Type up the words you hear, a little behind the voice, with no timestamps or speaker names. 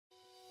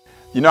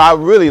You know, I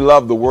really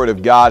love the Word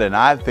of God, and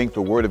I think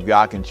the Word of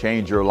God can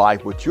change your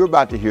life. What you're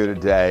about to hear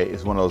today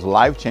is one of those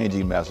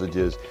life-changing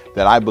messages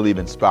that I believe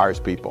inspires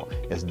people.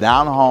 It's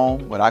down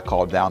home, what I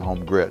call down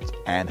home grits,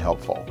 and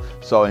helpful.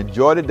 So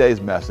enjoy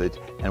today's message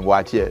and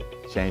watch it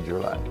change your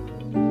life.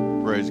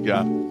 Praise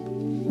God.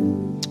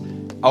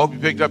 I hope you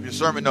picked up your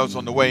sermon notes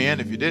on the way in.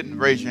 If you didn't,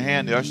 raise your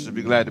hand. The ushers will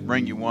be glad to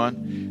bring you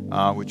one.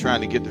 We're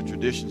trying to get the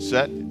tradition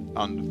set.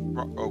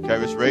 Okay,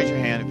 just raise your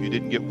hand if you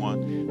didn't get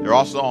one. They're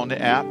also on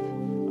the app.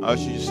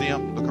 You see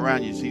them? Look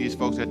around. You see these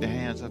folks at their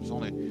hands up. It's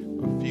only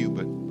a few,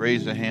 but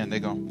raise their hand. We're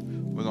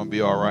going to be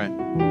all right.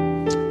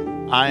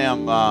 I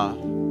am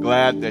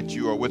glad that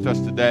you are with us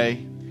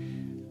today.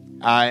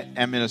 I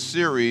am in a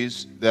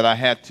series that I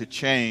had to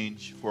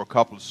change for a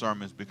couple of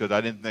sermons because I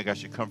didn't think I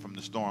should come from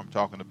the storm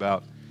talking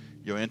about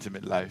your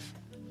intimate life.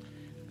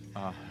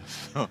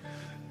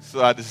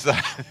 So I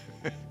decided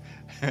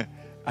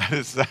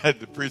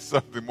to preach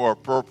something more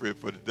appropriate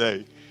for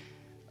today.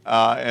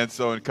 And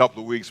so in a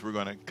couple of weeks, we're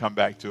going to come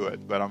back to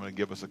it. But I'm going to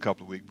give us a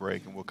couple of week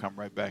break, and we'll come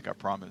right back, I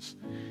promise.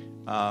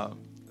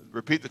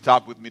 Repeat the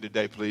topic with me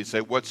today, please.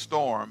 Say, what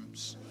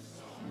storms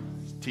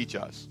teach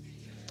us?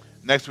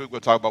 Next week,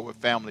 we'll talk about what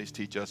families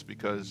teach us,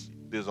 because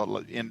there's a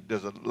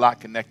lot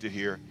connected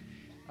here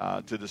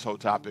to this whole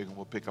topic, and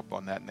we'll pick up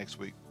on that next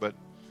week. But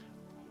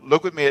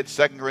look with me at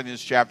 2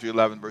 Corinthians chapter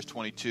 11, verse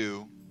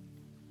 22.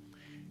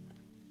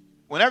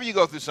 Whenever you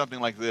go through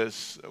something like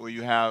this, where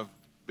you have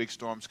big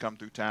storms come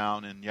through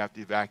town and you have to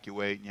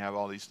evacuate and you have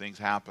all these things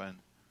happen,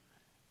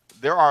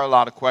 there are a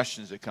lot of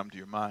questions that come to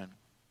your mind.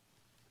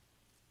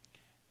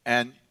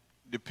 And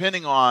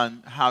depending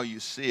on how you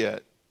see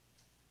it,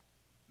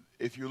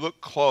 if you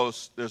look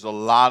close, there's a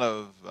lot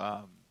of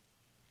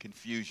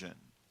confusion.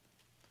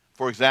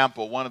 For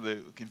example, one of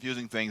the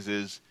confusing things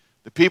is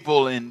the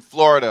people in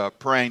Florida are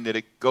praying that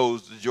it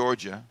goes to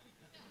Georgia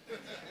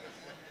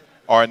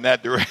or in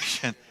that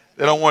direction.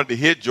 They don't want it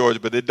to hit Georgia,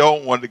 but they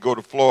don't want it to go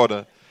to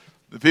Florida.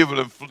 The people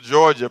in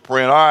Georgia are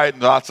praying, all right,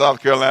 in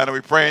South Carolina,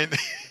 we're praying.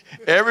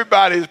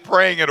 Everybody's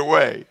praying it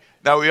away.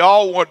 Now, we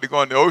all want to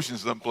go in the ocean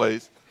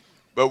someplace,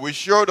 but we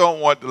sure don't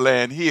want to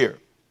land here.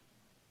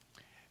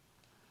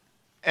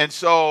 And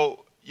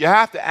so you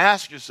have to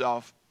ask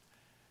yourself,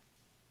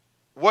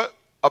 what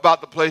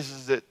about the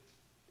places that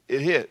it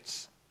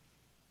hits?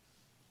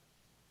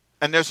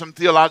 And there's some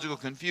theological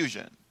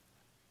confusion,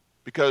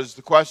 because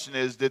the question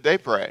is, did they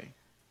pray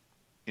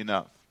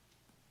enough?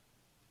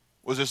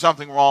 Was there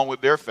something wrong with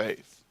their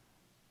faith?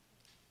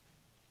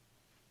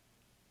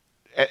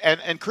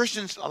 And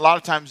Christians a lot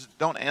of times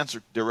don't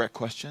answer direct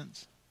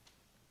questions.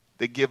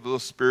 They give little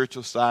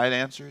spiritual side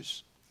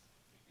answers.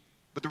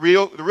 But the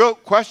real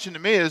question to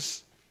me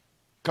is,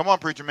 come on,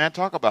 preacher man,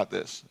 talk about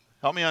this.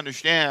 Help me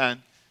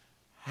understand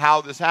how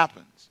this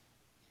happens.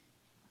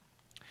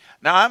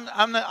 Now,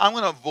 I'm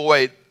going to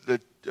avoid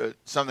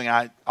something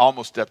I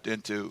almost stepped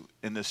into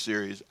in this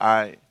series.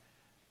 I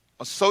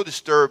was so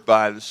disturbed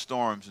by the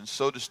storms and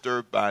so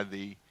disturbed by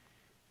the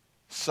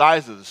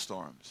size of the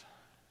storms.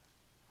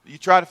 You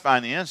try to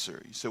find the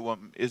answer. You say, well,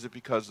 is it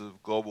because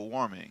of global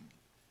warming?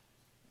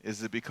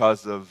 Is it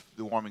because of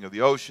the warming of the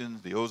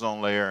oceans, the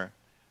ozone layer?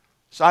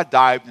 So I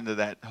dived into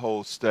that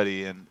whole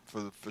study, and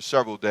for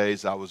several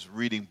days I was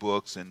reading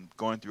books and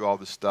going through all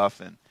this stuff,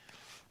 and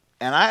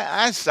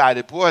I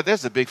decided, boy,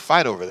 there's a big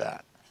fight over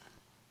that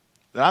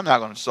I'm not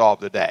going to solve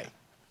today.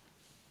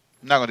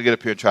 I'm not going to get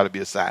up here and try to be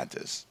a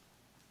scientist.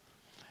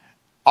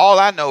 All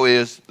I know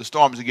is the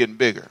storms are getting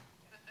bigger.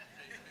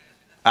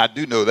 I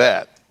do know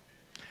that.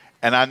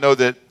 And I know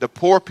that the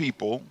poor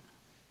people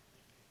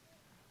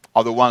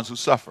are the ones who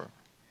suffer.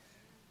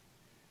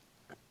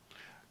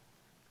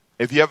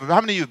 How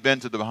many of you have been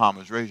to the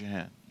Bahamas? Raise your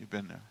hand. You've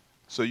been there.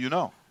 So you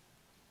know.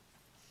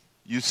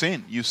 You've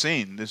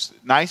seen this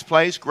nice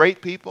place,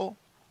 great people.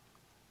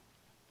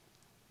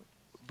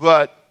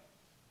 But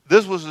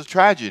this was a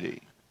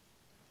tragedy.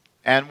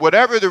 And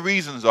whatever the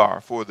reasons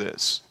are for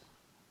this,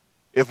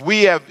 if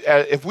we have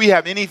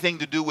anything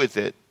to do with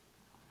it,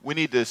 we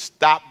need to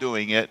stop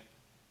doing it.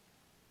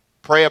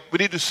 Pray. We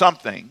need to do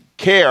something.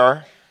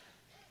 Care,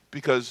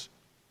 because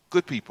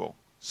good people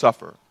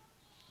suffer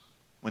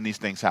when these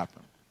things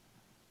happen.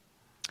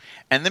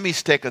 And let me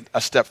take a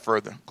step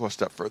further. Go a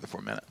step further for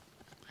a minute.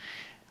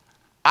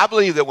 I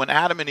believe that when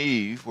Adam and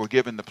Eve were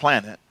given the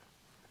planet,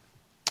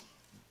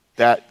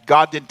 that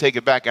God didn't take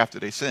it back after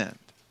they sinned.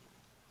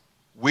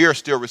 We are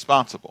still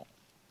responsible.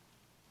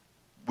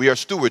 We are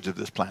stewards of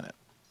this planet.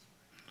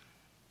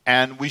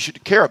 And we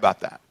should care about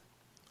that.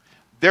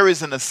 There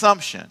is an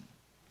assumption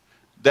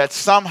that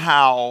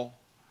somehow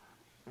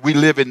we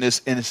live in this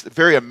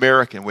very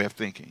American way of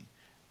thinking.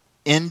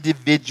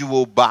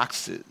 Individual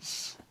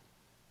boxes.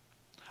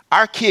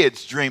 Our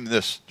kids dream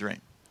this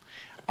dream.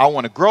 I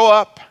want to grow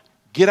up,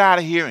 get out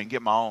of here, and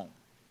get my own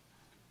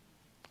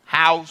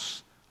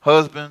house,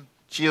 husband,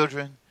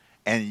 children,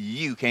 and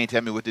you can't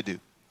tell me what to do.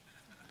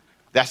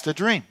 That's the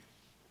dream.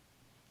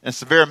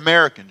 It's a very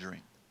American dream.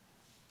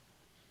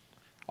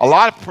 A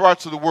lot of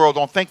parts of the world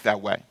don't think that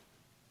way.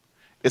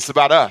 It's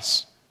about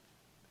us.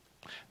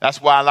 That's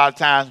why a lot of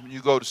times when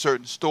you go to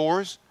certain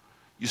stores,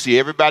 You see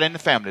everybody in the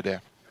family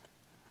there.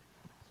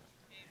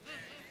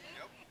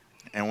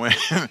 And when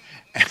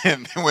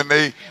and when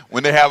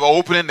they have an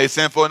opening, they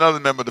send for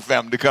another member of the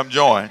family to come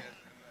join.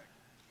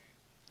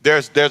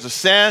 There's a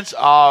sense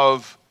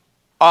of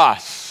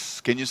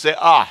us. Can you say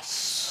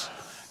us?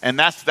 And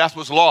that's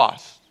what's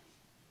lost.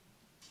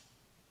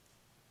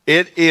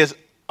 It is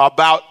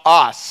about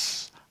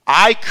us.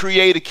 I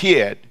create a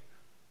kid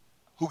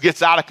who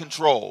gets out of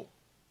control.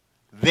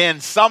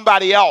 Then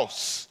somebody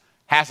else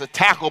has to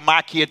tackle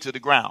my kid to the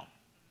ground.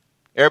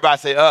 Everybody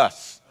say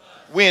us.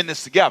 We're in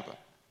this together.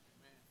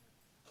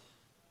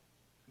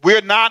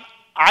 We're not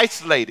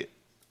isolated.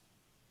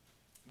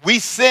 We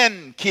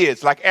send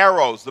kids like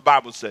arrows, the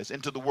Bible says,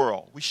 into the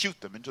world. We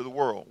shoot them into the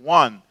world.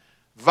 One,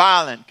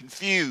 violent,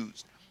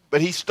 confused.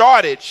 But she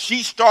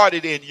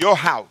started in your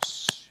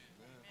house.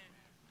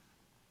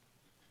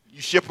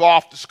 You ship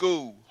off to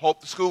school,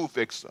 hope the school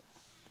fix her.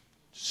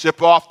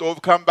 Ship off to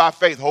Overcome by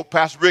Faith, hope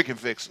Pastor Rick can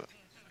fix her.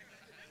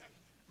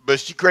 But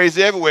she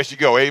crazy everywhere she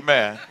go,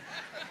 amen.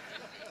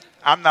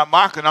 I'm not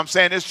mocking, I'm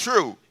saying it's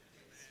true.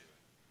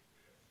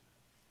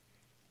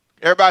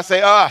 Everybody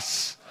say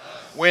us.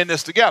 We're in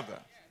this together.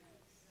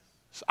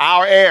 It's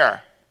our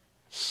air.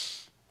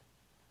 It's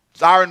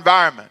our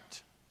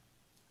environment.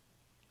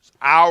 It's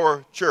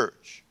our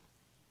church.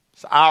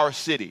 It's our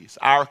city. It's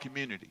our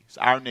community. It's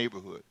our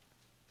neighborhood.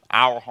 It's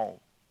our home.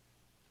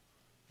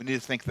 We need to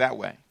think that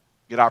way.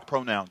 Get our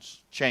pronouns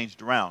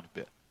changed around a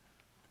bit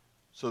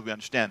so that we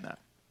understand that.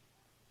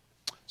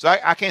 So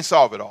I can't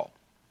solve it all.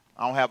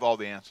 I don't have all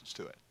the answers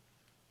to it.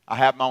 I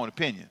have my own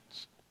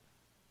opinions.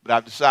 But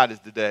I've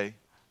decided today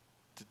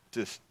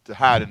to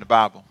hide in the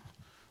Bible.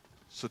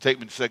 So take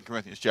me to 2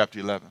 Corinthians chapter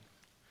 11.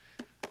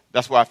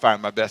 That's where I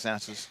find my best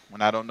answers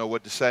when I don't know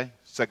what to say.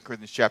 2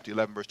 Corinthians chapter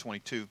 11, verse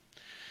 22.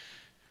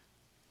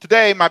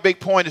 Today, my big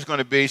point is going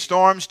to be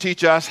storms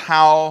teach us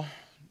how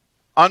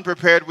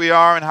unprepared we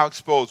are and how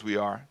exposed we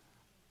are.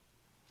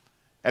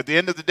 At the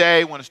end of the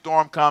day, when a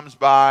storm comes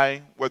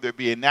by, whether it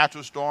be a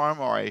natural storm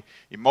or an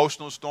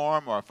emotional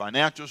storm or a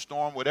financial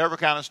storm, whatever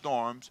kind of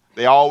storms,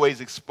 they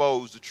always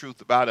expose the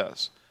truth about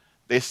us.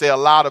 They say a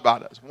lot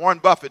about us. Warren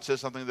Buffett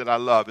says something that I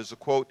love. It's a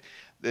quote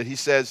that he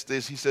says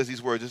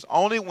these words. It's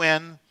only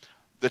when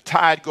the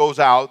tide goes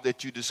out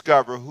that you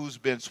discover who's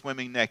been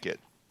swimming naked.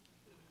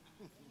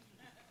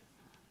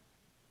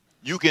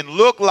 You can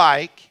look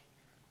like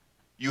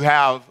you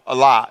have a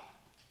lot,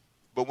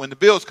 but when the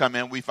bills come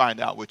in, we find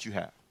out what you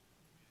have.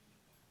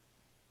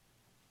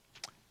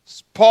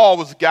 Paul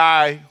was a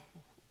guy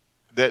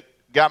that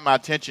got my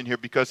attention here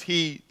because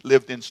he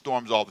lived in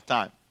storms all the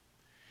time.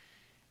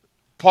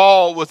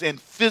 Paul was in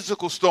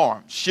physical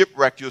storms,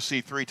 shipwrecked, you'll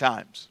see 3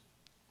 times.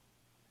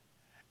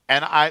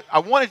 And I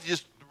wanted to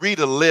just read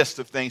a list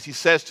of things he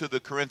says to the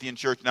Corinthian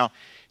church. Now,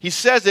 he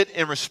says it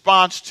in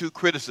response to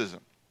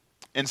criticism.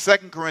 In 2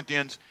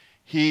 Corinthians,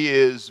 he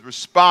is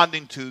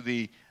responding to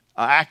the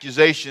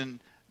accusation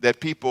that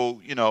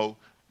people,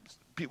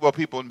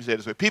 let me say it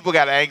this way. People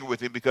got angry with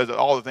him because of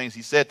all the things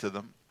he said to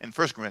them in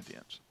 1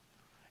 Corinthians.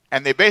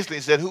 And they basically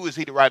said, who is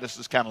he to write us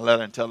this kind of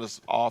letter and tell us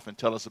off and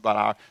tell us about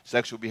our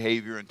sexual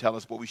behavior and tell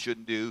us what we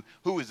shouldn't do?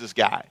 Who is this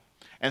guy?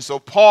 And so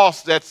Paul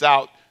sets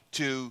out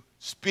to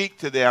speak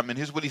to them, and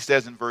here's what he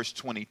says in verse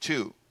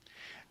 22.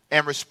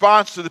 In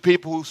response to the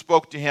people who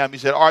spoke to him, he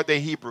said, are they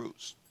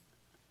Hebrews?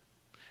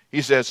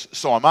 He says,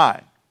 so am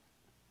I.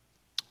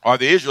 Are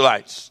they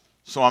Israelites?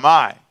 So am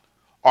I.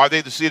 Are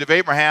they the seed of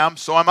Abraham?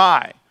 So am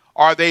I.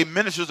 Are they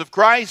ministers of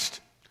Christ?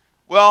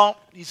 Well,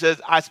 he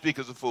says, I speak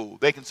as a fool.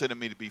 They consider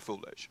me to be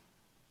foolish.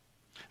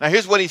 Now,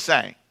 here's what he's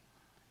saying.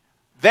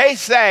 They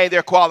say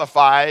they're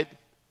qualified.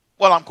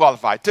 Well, I'm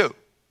qualified too.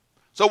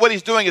 So what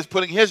he's doing is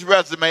putting his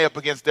resume up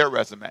against their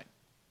resume.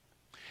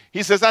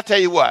 He says, I tell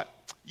you what.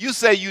 You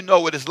say you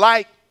know what it's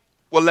like.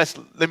 Well,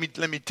 let me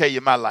tell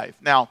you my life.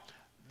 Now,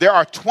 there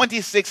are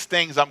 26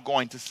 things I'm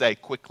going to say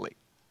quickly.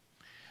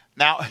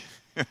 Now,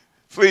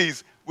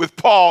 please, with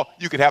Paul,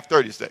 you could have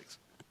 36.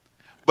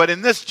 But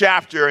in this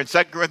chapter, in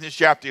 2 Corinthians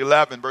chapter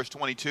 11, verse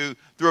 22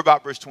 through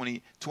about verse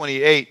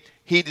 28,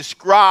 he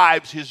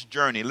describes his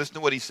journey. Listen to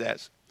what he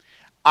says.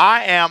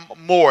 I am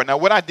more. Now,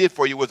 what I did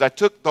for you was I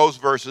took those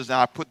verses and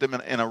I put them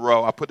in a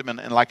row. I put them in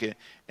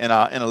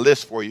a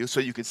list for you so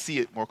you could see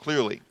it more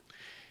clearly.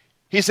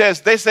 He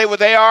says, they say what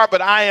they are,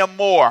 but I am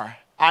more.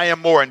 I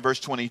am more in verse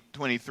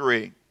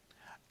 23.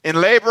 In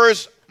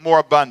labors, more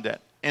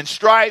abundant. In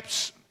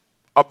stripes,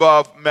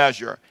 above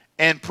measure.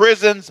 In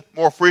prisons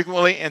more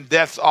frequently, and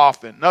deaths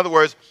often. In other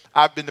words,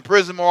 I've been to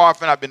prison more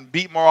often, I've been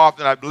beat more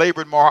often, I've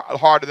labored more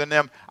harder than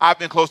them, I've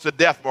been close to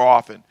death more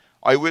often.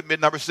 Are you with me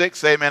at number 6?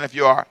 Say amen if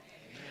you are.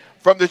 Amen.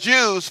 From the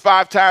Jews,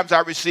 5 times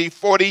I received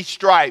 40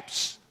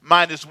 stripes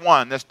minus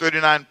 1. That's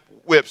 39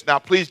 whips. Now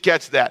please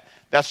catch that.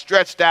 That's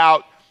stretched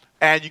out,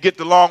 and you get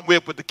the long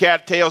whip with the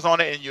cattails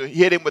on it, and you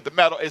hit him with the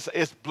metal.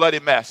 It's bloody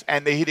mess.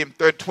 And they hit him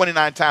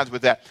 29 times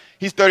with that.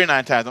 He's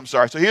 39 times, I'm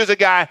sorry. So here's a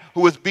guy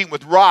who was beaten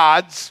with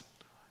rods.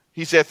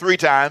 He said 3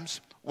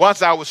 times.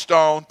 Once I was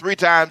stoned. 3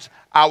 times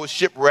I was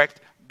shipwrecked.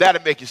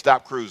 That'll make you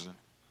stop cruising.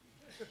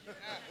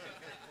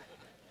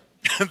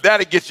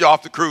 That'll get you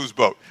off the cruise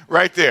boat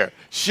right there.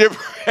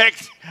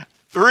 Shipwrecked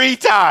 3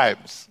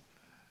 times.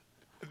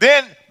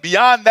 Then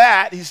beyond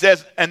that, he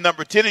says, and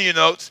number 10 in your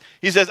notes,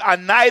 he says, a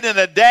night and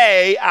a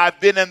day I've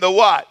been in the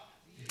what?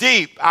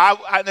 Deep.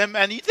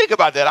 And you think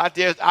about that.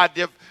 I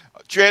did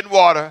treading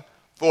water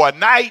for a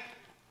night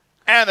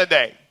and a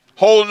day,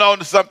 holding on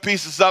to some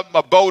piece of something,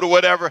 a boat or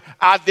whatever,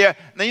 out there.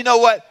 Now, you know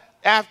what?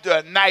 After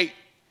a night,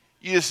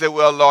 you just say,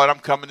 well, Lord, I'm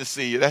coming to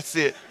see you. That's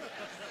it.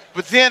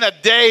 But then a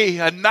day,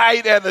 a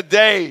night and a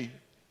day,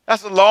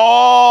 that's a long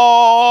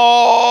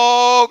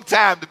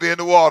time to be in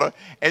the water.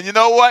 And you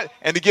know what?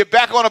 And to get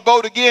back on a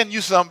boat again,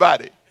 you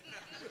somebody.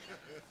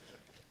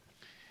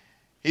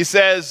 He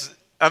says,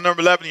 on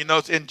number 11, he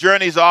notes, in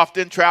journeys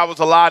often, travels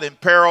a lot in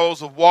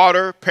perils of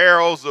water,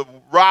 perils of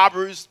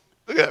robbers.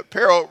 Look at that,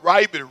 peril,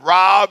 right? Been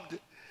robbed.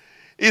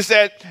 He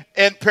said,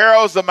 in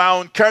perils of my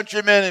own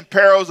countrymen, in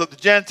perils of the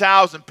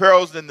Gentiles, in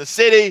perils in the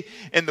city,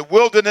 in the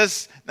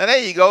wilderness. Now,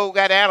 there you go. We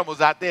got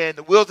animals out there in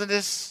the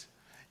wilderness.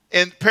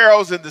 In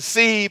perils in the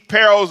sea,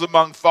 perils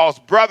among false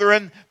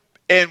brethren,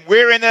 in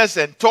weariness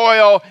and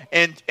toil,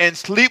 and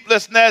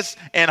sleeplessness,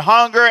 and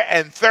hunger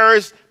and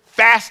thirst,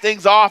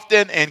 fastings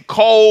often, and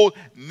cold,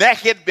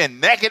 naked, been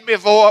naked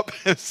before,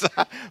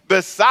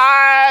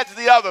 besides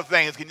the other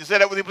things. Can you say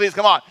that with me, please?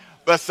 Come on.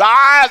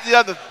 Besides the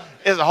other,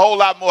 there's a whole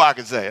lot more I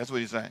can say. That's what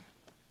he's saying.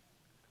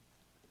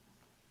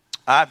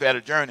 I've had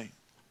a journey.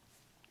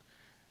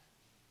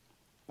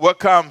 What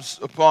comes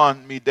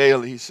upon me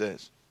daily, he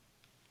says,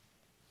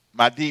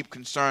 my deep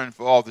concern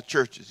for all the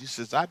churches. He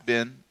says, I've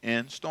been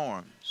in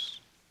storms.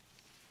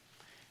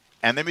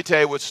 And let me tell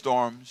you what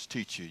storms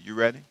teach you. You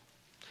ready?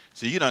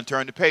 So you done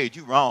turned the page.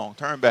 You wrong.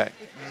 Turn back.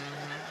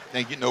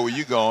 Think you know where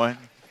you're going.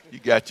 You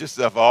got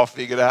yourself all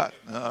figured out.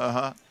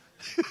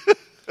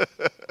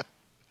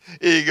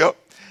 Here you go.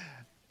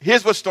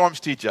 Here's what storms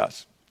teach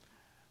us.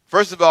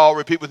 First of all,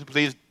 repeat with me,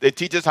 please. They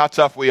teach us how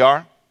tough we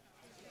are.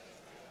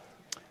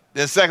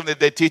 Then secondly,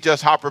 they teach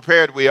us how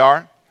prepared we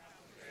are.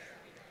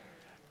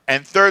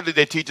 And thirdly,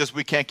 they teach us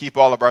we can't keep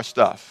all of our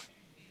stuff.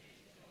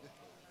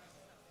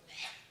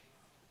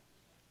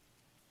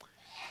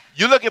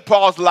 You look at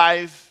Paul's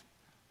life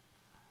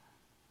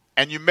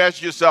and you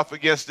measure yourself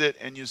against it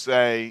and you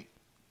say,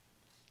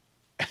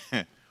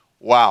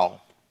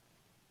 wow.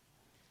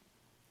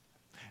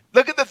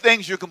 Look at the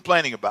things you're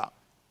complaining about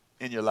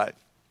in your life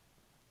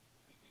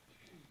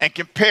and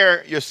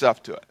compare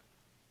yourself to it.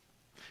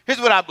 Here's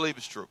what I believe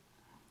is true.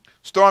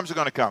 Storms are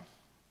going to come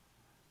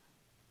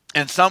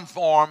in some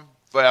form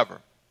forever.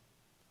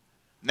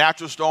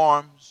 Natural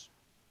storms,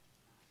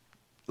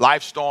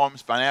 life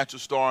storms, financial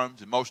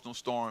storms, emotional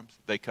storms,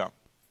 they come.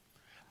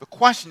 The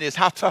question is,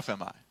 how tough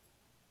am I?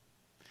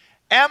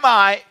 Am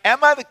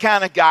I the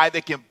kind of guy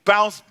that can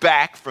bounce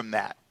back from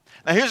that?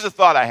 Now, here's the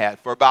thought I had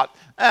for about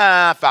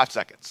 5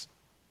 seconds.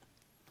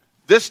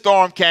 This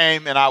storm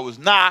came, and I was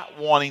not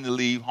wanting to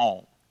leave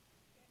home.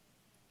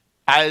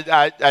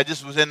 I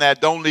just was in that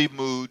don't leave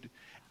mood,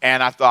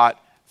 and I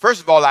thought,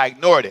 first of all, I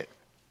ignored it.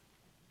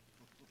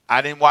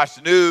 I didn't watch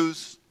the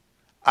news.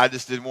 I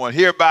just didn't want to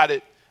hear about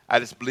it. I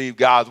just believed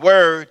God's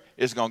word.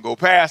 It's going to go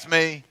past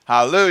me.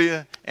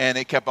 Hallelujah. And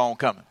it kept on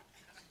coming.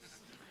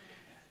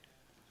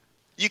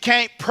 You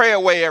can't pray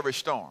away every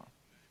storm.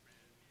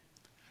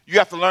 You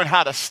have to learn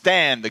how to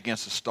stand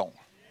against a storm.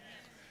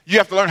 You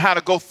have to learn how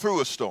to go through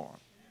a storm.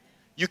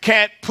 You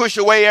can't push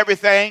away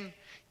everything.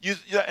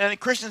 And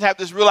Christians have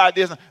this real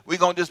idea, we're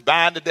going to just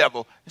bind the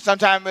devil.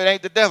 Sometimes it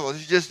ain't the devil. It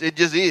just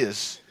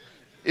is.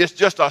 It's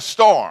just a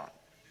storm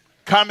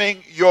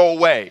coming your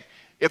way.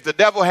 If the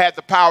devil had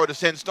the power to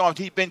send storms,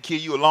 he'd been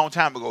killed you a long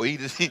time ago. He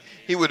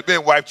would have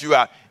been wiped you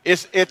out.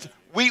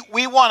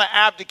 We want to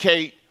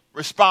abdicate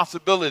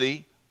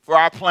responsibility for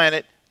our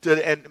planet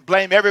and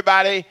blame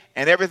everybody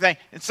and everything.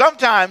 And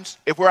sometimes,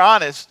 if we're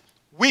honest,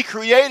 we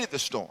created the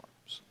storms.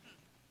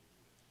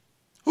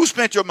 Who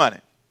spent your money?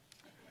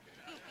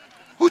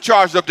 Who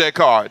charged up that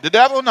car? The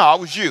devil? No,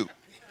 it was you.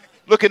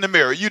 Look in the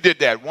mirror. You did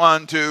that.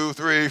 1, 2,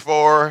 3,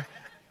 4.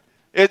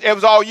 It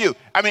was all you.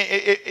 I mean,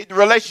 the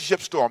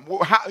relationship storm.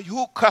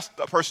 Who cussed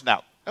the person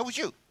out? That was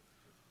you.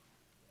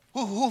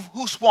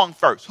 Who swung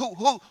first?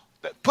 Who?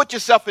 Put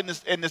yourself in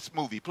this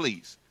movie,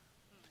 please.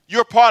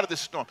 You're part of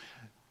this storm.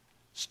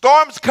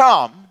 Storms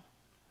come,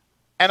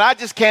 and I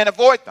just can't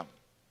avoid them.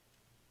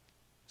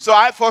 So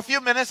for a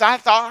few minutes,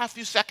 a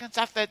few seconds,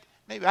 I said,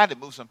 maybe I need to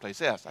move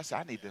someplace else. I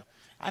said,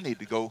 I need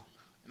to go.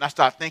 And I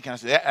started thinking, I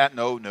said,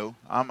 no,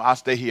 I'll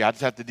stay here. I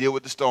just have to deal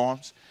with the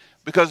storms.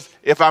 Because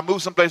if I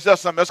move someplace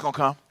else, something else is going to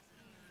come.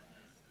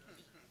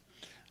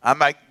 I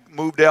might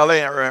move to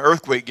L.A. or an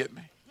earthquake get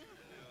me.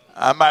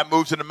 I might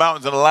move to the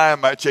mountains and a lion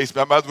might chase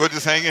me. I might as well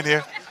just hang in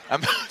here.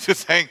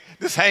 Just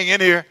hang in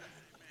here.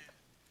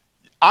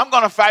 I'm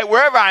going to fight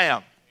wherever I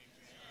am.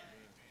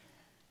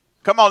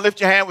 Come on, lift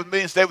your hand with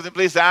me and stay with me,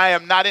 please. Say, I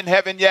am not in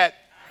heaven yet.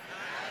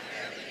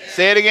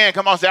 Say it again.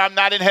 Come on, say, I'm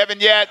not in heaven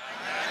yet.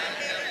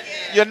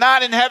 You're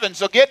not in heaven,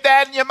 so get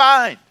that in your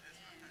mind.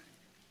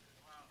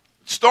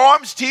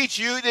 Storms teach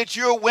you that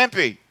you're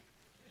wimpy.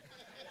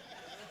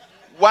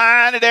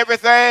 Whine at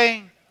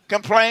everything,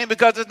 complain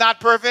because it's not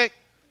perfect.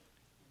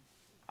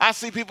 I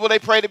see people, they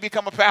pray to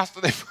become a pastor.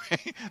 They pray.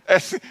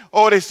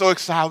 They're so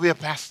excited. We're a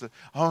pastor.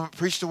 I'm going to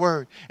preach the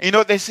word. And you know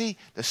what they see?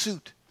 The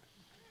suit.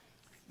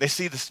 They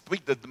see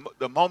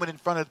the moment in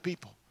front of the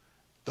people.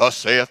 Thus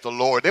saith the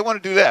Lord. They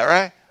want to do that,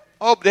 right?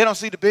 Oh, but they don't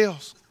see the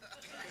bills.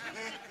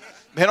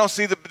 They don't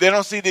see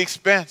the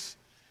expense.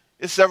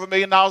 It's several $1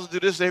 million to do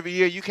this every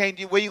year. You can't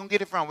do. Where you gonna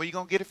get it from? Where you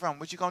gonna get it from?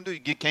 What you gonna do?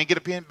 You can't get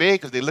a pen big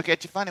because they look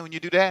at you funny when you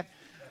do that.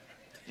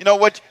 You know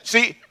what?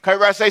 See, can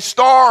everybody say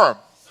storm?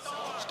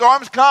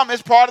 Storms come.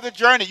 It's part of the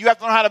journey. You have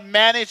to know how to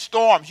manage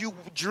storms. You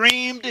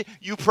dreamed,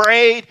 you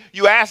prayed,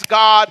 you asked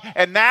God,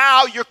 and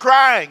now you're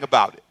crying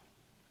about it.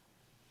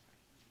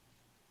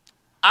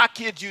 I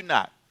kid you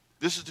not.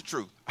 This is the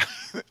truth.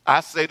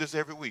 I say this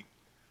every week.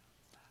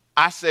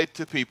 I say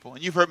to people,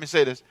 and you've heard me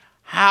say this,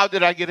 how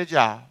did I get a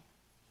job?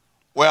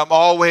 Well, I'm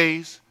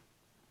always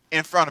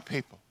in front of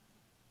people.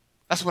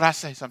 That's what I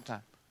say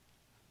sometimes.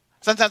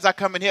 Sometimes I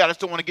come in here, I just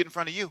don't want to get in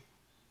front of you.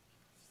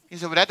 He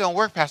said, well, that don't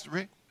work, Pastor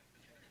Rick.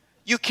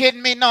 You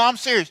kidding me? No, I'm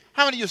serious.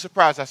 How many of you are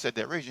surprised I said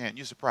that? Raise your hand.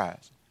 You're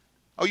surprised.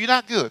 Oh, you're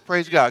not good.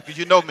 Praise God, because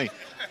you know me.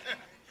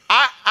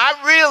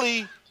 I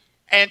really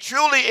and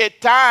truly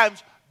at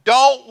times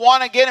don't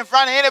want to get in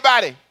front of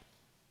anybody.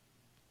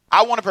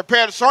 I want to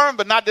prepare the sermon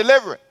but not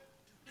deliver it.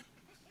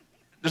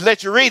 Just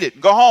let you read it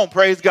and go home.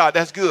 Praise God.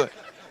 That's good.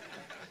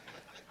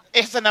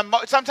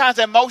 Sometimes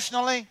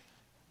emotionally,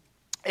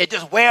 it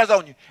just wears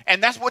on you.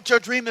 And that's what your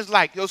dream is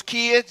like. Those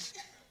kids,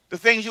 the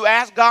things you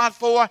ask God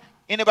for.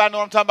 Anybody know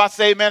what I'm talking about?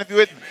 Say amen if you're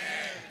with me.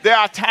 There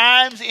are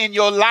times in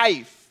your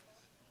life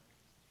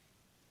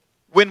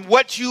when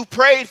what you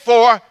prayed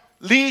for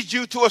leads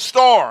you to a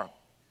storm,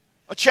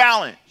 a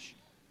challenge.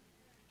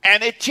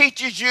 And it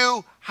teaches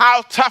you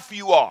how tough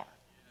you are.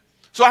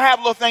 So I have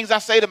little things I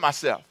say to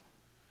myself.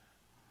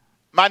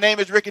 My name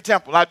is Ricky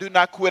Temple. I do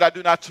not quit. I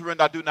do not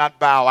surrender. I do not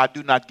bow. I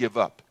do not give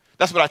up.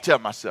 That's what I tell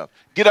myself.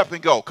 Get up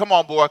and go. Come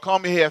on, boy.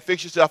 Comb your hair.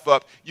 Fix yourself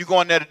up. You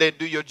go in there today and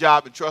do your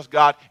job and trust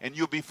God, and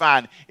you'll be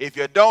fine. If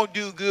you don't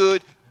do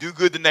good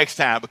the next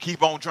time, but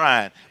keep on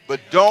trying. But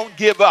don't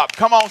give up.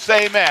 Come on,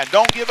 say amen.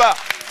 Don't give up.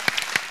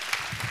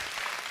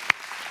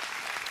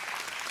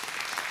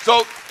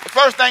 So the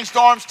first thing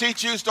storms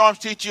teach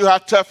you how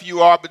tough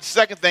you are. But the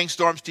second thing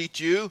storms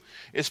teach you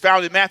is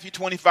found in Matthew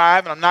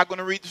 25, and I'm not going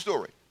to read the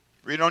story.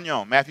 Read it on your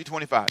own, Matthew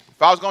 25.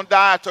 If I was going to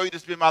die, I told you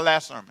this would be my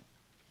last sermon.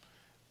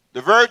 The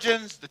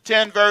virgins, the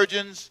 10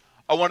 virgins,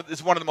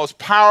 it's one of the most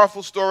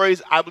powerful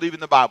stories I believe in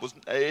the Bible.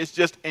 It's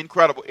just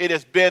incredible. It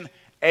has been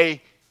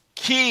a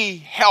key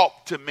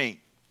help to me.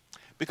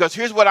 Because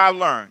here's what I've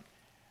learned.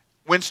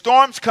 When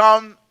storms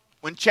come,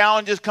 when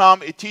challenges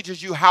come, it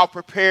teaches you how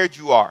prepared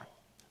you are.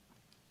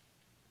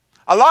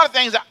 A lot of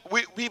things that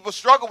people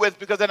struggle with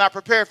because they're not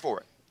prepared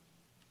for it.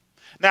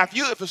 Now,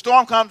 if a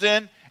storm comes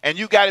in and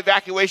you got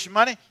evacuation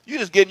money, you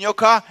just get in your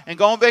car and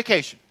go on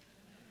vacation.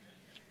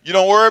 You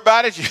don't worry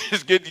about it. You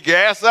just get the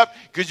gas up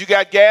because you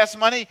got gas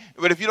money.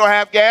 But if you don't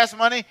have gas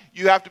money,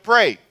 you have to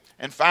pray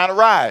and find a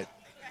ride.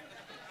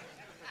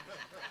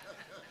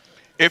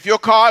 If your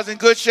car's in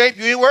good shape,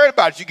 you ain't worried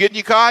about it. You get in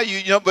your car,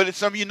 but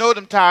some of you know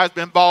them tires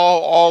been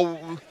bald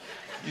all.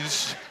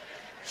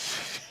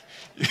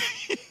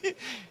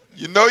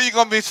 You know you're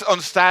going to be on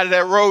the side of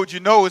that road. You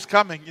know it's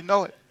coming. You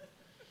know it.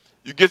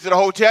 You get to the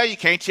hotel, you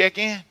can't check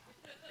in.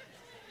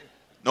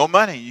 No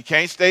money. You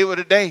can't stay with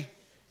a day.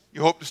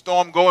 You hope the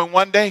storm go in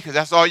one day because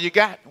that's all you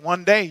got.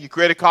 One day. Your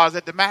credit card's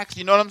at the max.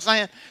 You know what I'm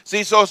saying?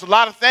 See, so it's a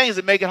lot of things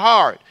that make it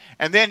hard.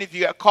 And then if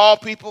you call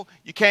people,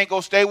 you can't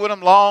go stay with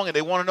them long, and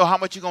they want to know how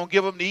much you're going to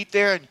give them to eat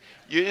there. And,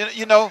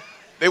 you know,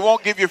 they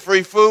won't give you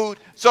free food.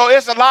 So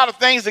it's a lot of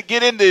things that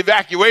get into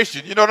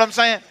evacuation. You know what I'm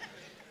saying?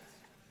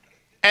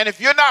 And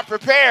if you're not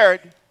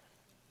prepared,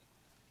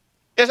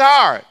 it's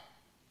hard.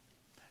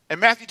 In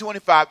Matthew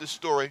 25, this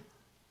story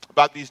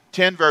about these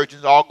 10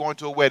 virgins all going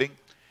to a wedding,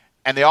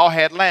 and they all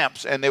had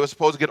lamps, and they were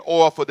supposed to get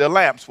oil for their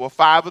lamps. Well,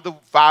 five of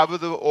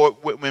the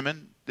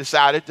women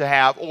decided to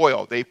have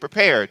oil. They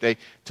prepared. They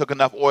took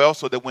enough oil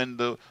so that when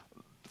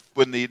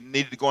they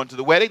needed to go into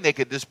the wedding, they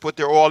could just put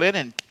their oil in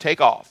and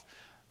take off.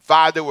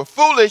 5 that were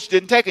foolish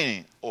didn't take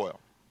any oil.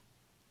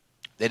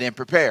 They didn't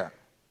prepare.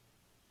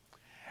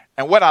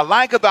 And what I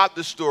like about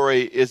this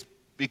story is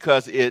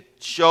because it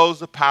shows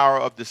the power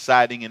of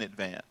deciding in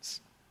advance.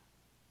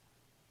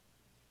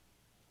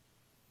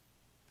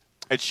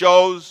 It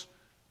shows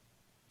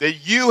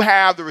that you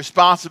have the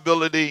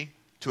responsibility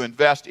to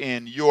invest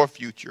in your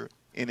future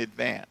in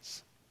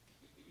advance.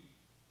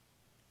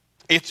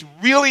 It's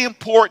really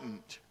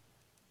important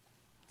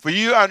for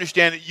you to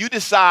understand that you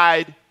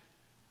decide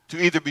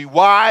to either be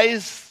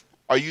wise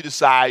or you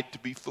decide to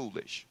be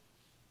foolish.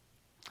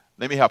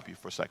 Let me help you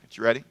for a second.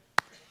 You ready?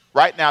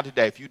 Right now,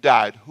 today, if you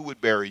died, who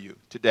would bury you?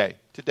 Today,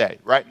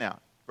 right now.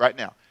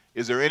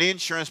 Is there any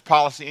insurance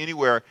policy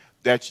anywhere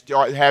that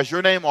has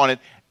your name on it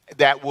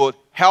that would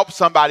help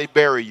somebody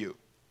bury you?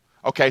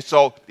 Okay,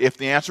 so if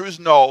the answer is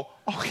no,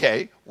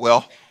 okay,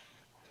 well,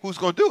 who's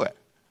going to do it?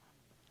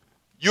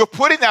 You're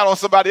putting that on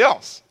somebody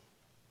else.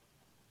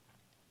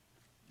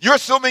 You're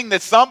assuming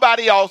that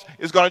somebody else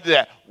is going to do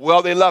that.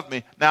 Well, they love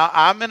me. Now,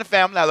 I'm in a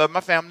family. I love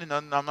my family. No,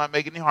 I'm not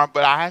making any harm.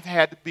 But I have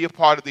had to be a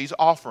part of these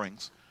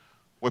offerings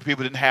where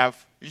people didn't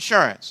have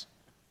insurance.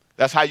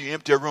 That's how you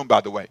empty a room, by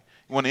the way.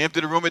 You want to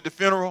empty the room at the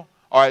funeral?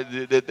 Or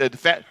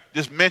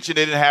just mention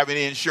they didn't have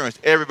any insurance.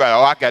 Everybody,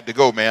 I got to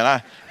go,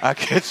 man. I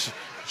can't.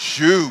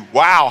 Shoot.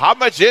 Wow. How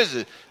much is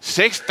it?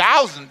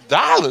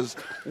 $6,000.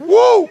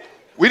 Woo.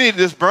 We need to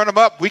just burn them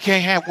up. We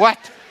can't have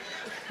what?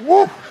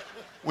 Woo.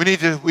 We need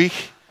to,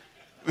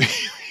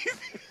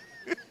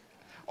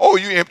 oh,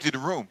 you empty the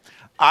room.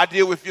 I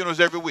deal with funerals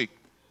every week.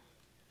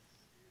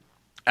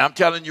 And I'm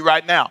telling you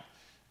right now,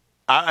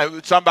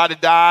 somebody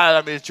died.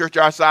 I mean, the church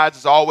our size,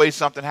 there's always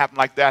something happened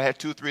like that. I had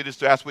 2 or 3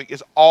 this last week.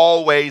 It's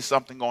always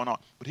something going on.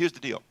 But here's the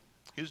deal.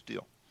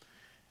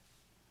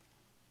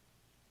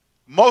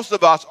 Most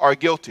of us are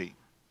guilty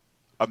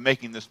of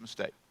making this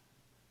mistake.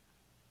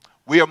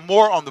 We are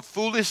more on the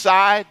foolish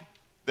side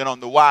than on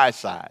the wise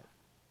side.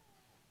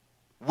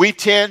 We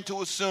tend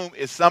to assume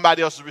it's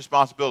somebody else's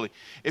responsibility.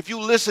 If you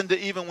listen to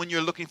even when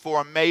you're looking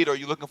for a mate or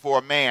you're looking for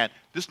a man,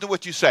 listen to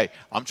what you say.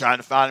 I'm trying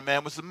to find a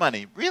man with some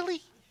money.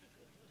 Really?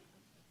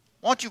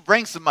 Why don't you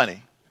bring some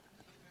money?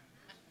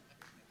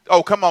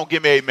 Oh, come on,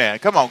 give me a man.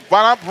 Come on,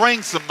 why don't I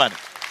bring some money?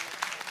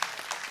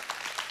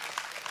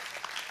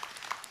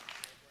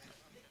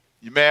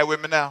 You mad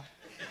with me now?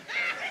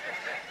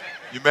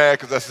 You mad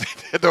because I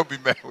said that? Don't be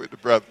mad with the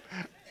brother.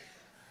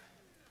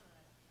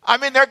 I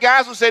mean, there are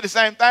guys who say the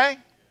same thing.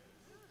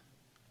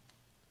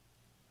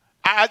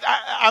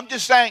 I'm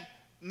just saying,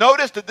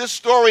 notice that this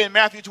story in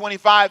Matthew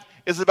 25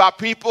 is about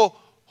people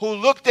who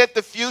looked at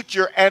the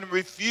future and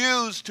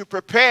refused to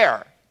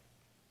prepare.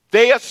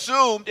 They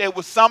assumed it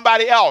was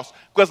somebody else.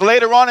 Because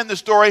later on in the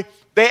story,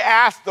 they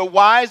asked the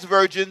wise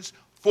virgins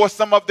for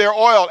some of their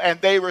oil.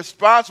 And their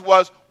response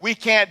was, we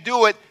can't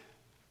do it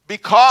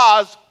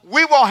because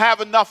we won't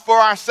have enough for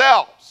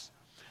ourselves.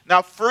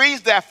 Now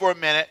freeze that for a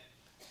minute.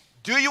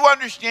 Do you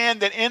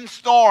understand that in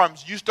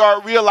storms, you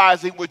start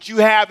realizing what you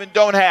have and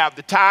don't have?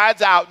 The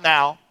tide's out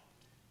now.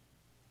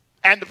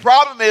 And the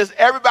problem is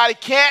everybody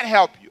can't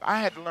help you.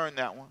 I had to learn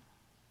that one.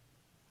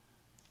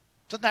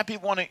 Sometimes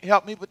people want to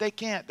help me, but they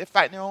can't. They're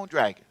fighting their own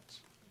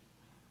dragons.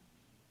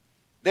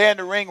 They're in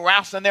the ring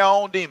wrestling their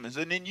own demons.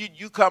 And then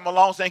you come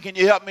along saying, can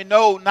you help me?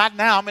 No, not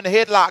now. I'm in a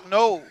headlock.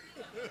 No.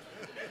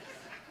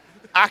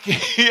 I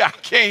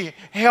can't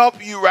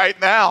help you right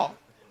now.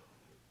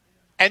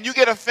 And you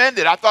get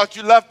offended. I thought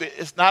you loved me.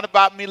 It's not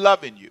about me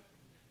loving you.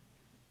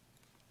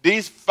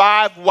 These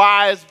 5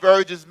 wise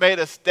virgins made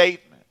a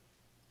statement.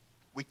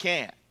 We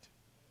can't.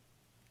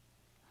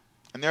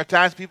 And there are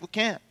times people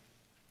can't.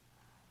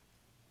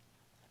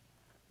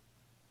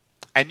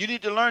 And you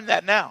need to learn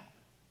that now.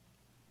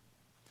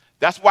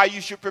 That's why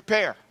you should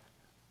prepare.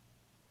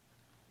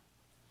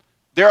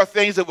 There are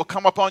things that will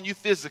come upon you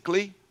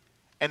physically,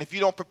 and if you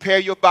don't prepare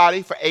your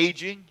body for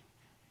aging,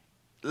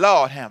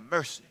 Lord have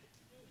mercy.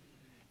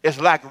 It's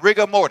like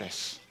rigor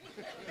mortis.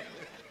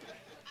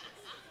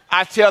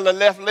 I tell the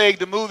left leg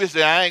to move, he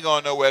said, I ain't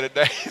going nowhere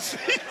today.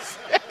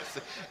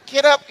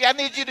 Get up. I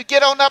need you to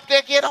get on up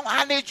there. Get on.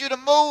 I need you to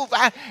move.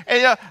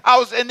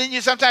 And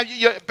then sometimes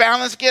your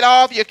balance get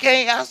off. You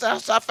can't.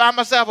 I find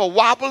myself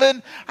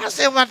wobbling. I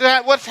said,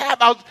 what's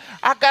happening?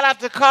 I got out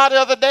the car the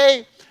other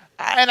day,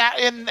 and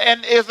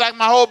it's like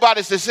my whole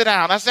body said, sit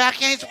down. I said, I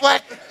can't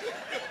sweat.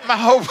 My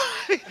whole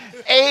body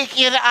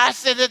aching. I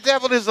said, the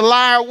devil is a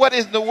liar. What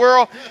in the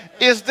world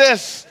is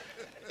this?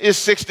 It's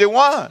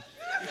 61.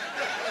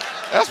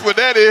 That's what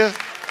that is.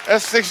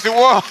 That's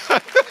 61.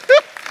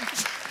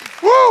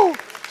 Woo!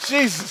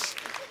 Jesus,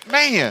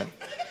 man.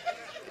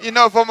 You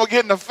know, if I'm going to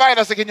get in a fight,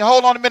 I said, can you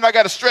hold on a minute? I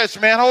got to stretch,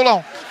 man. Hold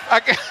on.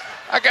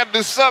 I got to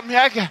do something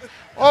here.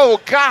 Oh,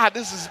 God,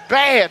 this is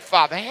bad,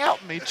 Father.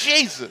 Help me.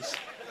 Jesus.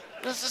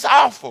 This is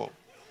awful.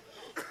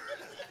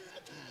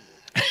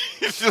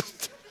 It's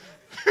just,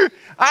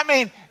 I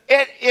mean,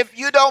 if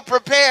you don't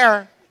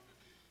prepare,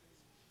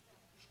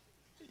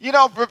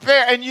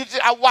 and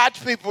I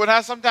watch people,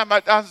 and sometimes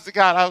I say,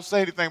 God, I don't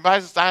say anything,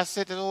 but I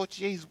said, oh,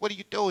 Jesus, what are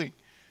you doing?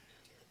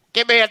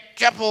 Give me a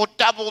triple,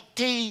 double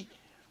T,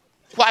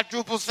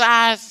 quadruple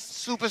size,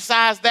 super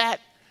size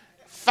that,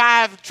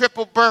 5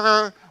 triple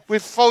burger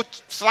with 4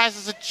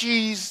 slices of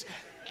cheese,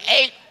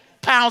 8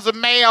 pounds of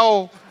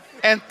mayo,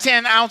 and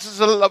 10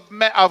 ounces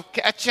of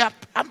ketchup.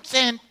 I'm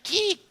saying,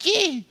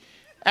 gee,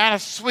 and a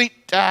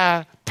sweet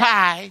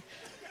pie.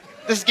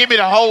 Just give me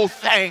the whole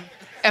thing.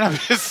 And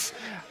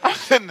I'm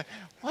saying,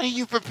 what are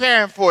you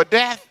preparing for,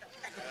 death?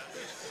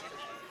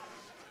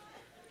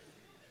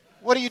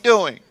 What are you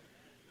doing?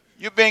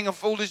 You're being a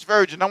foolish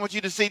virgin. I want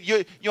you to see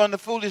you're on the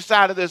foolish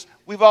side of this.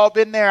 We've all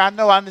been there. I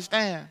know. I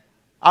understand.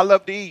 I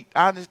love to eat.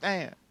 I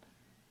understand.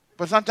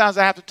 But sometimes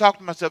I have to talk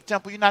to myself.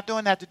 Temple, you're not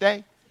doing that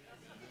today.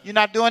 You're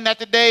not doing that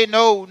today.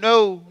 No,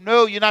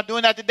 you're not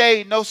doing that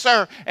today. No,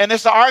 sir. And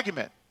it's an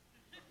argument.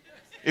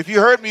 If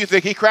you heard me, you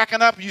think he's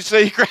cracking up. You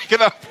say he's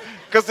cracking up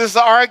because it's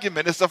an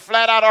argument. It's a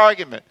flat-out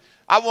argument.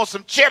 I want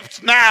some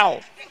chips now.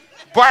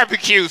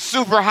 Barbecue,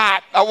 super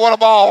hot. I want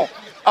them all.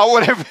 I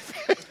want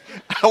everything.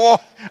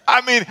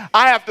 I mean,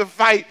 I have to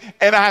fight,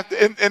 and I have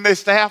to, and the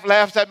staff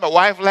laughs at me, my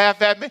wife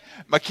laughs at me,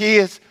 my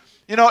kids.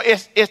 You know,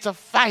 it's a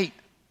fight.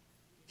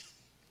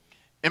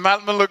 And my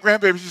little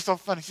grandbaby, she's so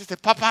funny. She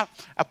said, Papa,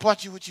 I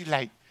bought you what you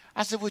like.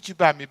 I said, what you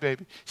buy me,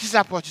 baby? She said,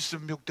 I bought you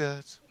some Milk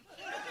Duds.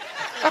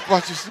 I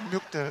bought you some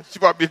Milk Duds. She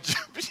bought me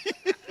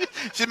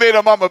she made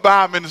her mama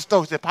buy them in the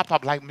store. She said, Papa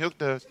like Milk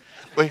Duds.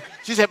 But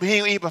she said, but he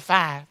ain't gonna eat but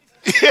 5.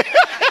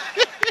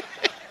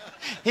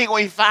 He ain't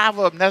gonna eat 5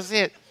 of them. That's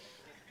it.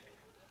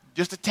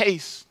 Just a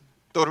taste.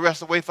 Throw the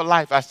rest away for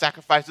life. I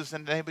sacrifice this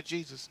in the name of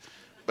Jesus.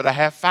 But I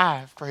have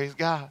 5. Praise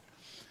God.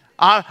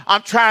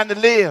 I'm trying to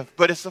live,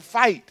 but it's a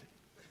fight.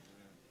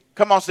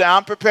 Come on, say,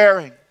 I'm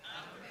preparing.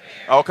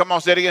 Oh, come on,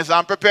 say it again. Say,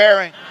 I'm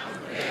preparing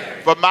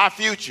for my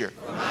future.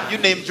 You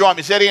need to join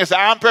me. Say it again. Say,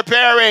 I'm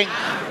preparing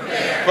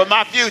for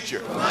my future.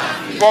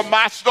 For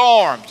my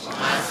storms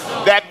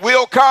that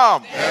will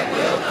come.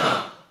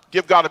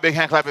 Give God a big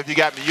hand clap if you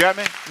got me. You got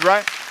me? You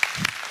right?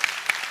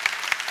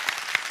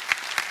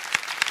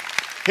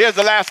 Here's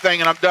the last thing,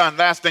 and I'm done.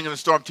 Last thing in the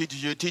storm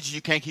teaches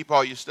you can't keep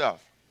all your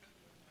stuff.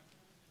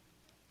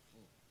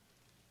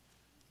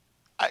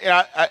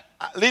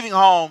 Leaving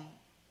home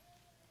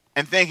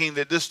and thinking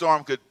that this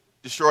storm could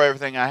destroy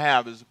everything I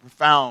have is a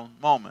profound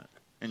moment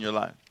in your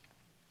life.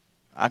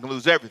 I can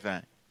lose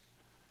everything.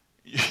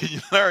 You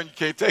learn you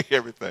can't take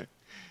everything.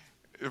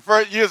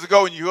 Years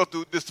ago when you go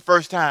through this the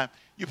first time,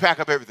 you pack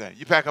up everything.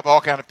 You pack up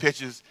all kind of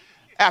pictures.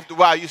 After a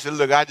while, you say,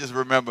 look, I just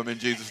remember them in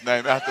Jesus'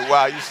 name. After a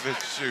while, you say,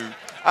 shoot,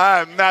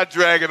 I'm not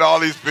dragging all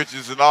these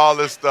pictures and all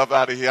this stuff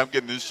out of here. I'm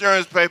getting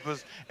insurance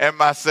papers and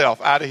myself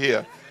out of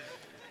here.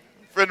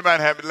 A friend of mine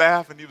had me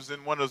laugh, and he was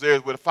in one of those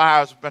areas where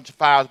a bunch of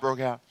fires broke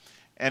out.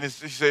 And he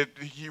said,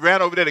 he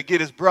ran over there to get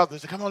his brother. He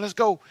said, come on, let's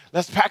go.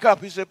 Let's pack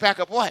up. He said, pack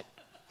up what?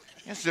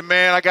 He said,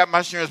 man, I got my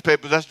insurance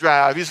papers. Let's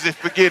drive. He said,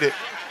 forget it.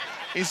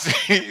 He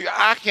said,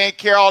 I can't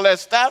carry all that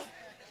stuff.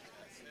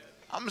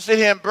 I'm going to sit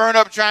here and burn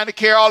up trying to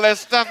carry all that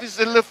stuff. He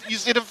said, look, you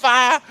see the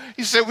fire?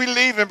 He said, we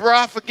leaving,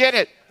 bro. Forget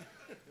it.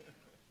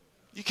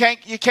 You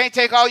can't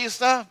take all your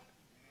stuff.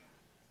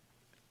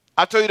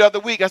 I told you the other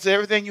week, I said,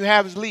 everything you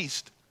have is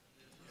leased.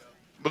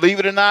 Believe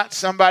it or not,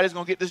 somebody's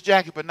going to get this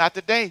jacket, but not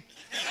today.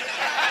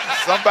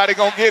 Somebody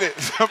going to get it.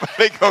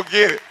 Somebody going to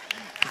get it.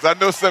 Because I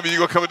know some of you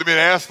going to come to me and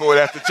ask for it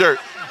after church.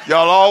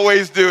 Y'all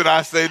always do, and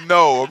I say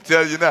no. I'm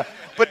telling you now.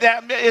 But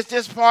it's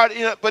just part,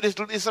 but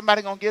is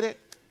somebody going to get it?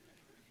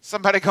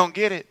 Somebody going to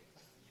get it.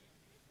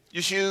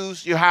 Your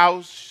shoes, your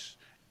house,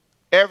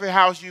 every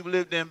house you've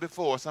lived in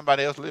before,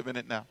 somebody else living in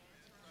it now.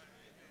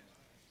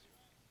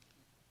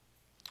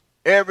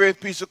 Every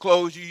piece of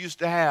clothes you used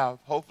to have,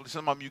 hopefully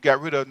some of them you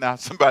got rid of now,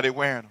 somebody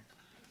wearing them.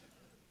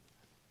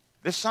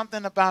 There's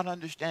something about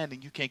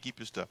understanding you can't keep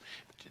your stuff.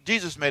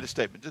 Jesus made a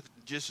statement.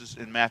 Jesus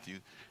in Matthew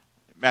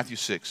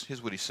 6.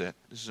 Here's what he said.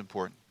 This is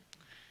important.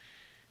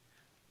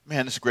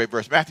 Man, this is a great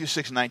verse. Matthew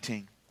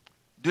 6:19.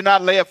 Do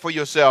not lay up for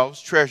yourselves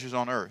treasures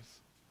on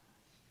earth.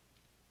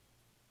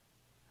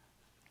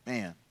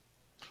 Man.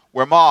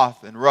 Where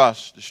moth and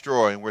rust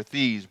destroy and where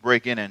thieves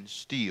break in and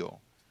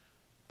steal.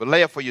 But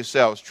lay up for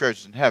yourselves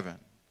treasures in heaven,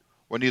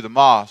 where neither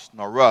moth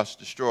nor rust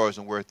destroys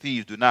and where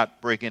thieves do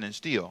not break in and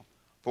steal.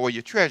 For where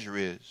your treasure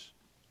is,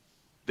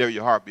 there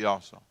your heart be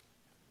also.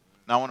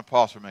 Now I want to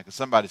pause for a minute because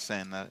somebody's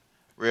saying that.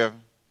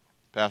 Reverend,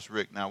 Pastor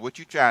Rick, now what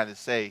you trying to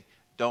say,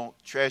 don't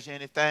treasure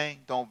anything,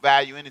 don't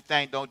value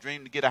anything, don't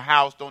dream to get a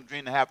house, don't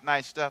dream to have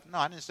nice stuff. No,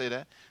 I didn't say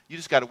that. You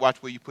just got to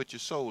watch where you put your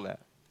soul at.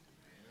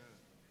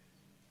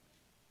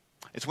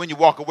 It's when you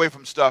walk away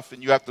from stuff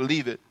and you have to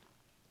leave it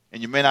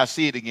and you may not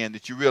see it again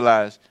that you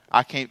realize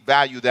I can't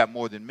value that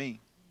more than me,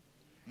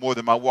 more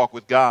than my walk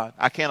with God.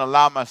 I can't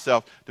allow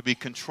myself to be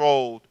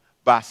controlled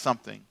by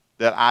something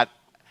that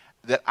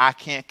I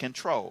can't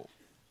control.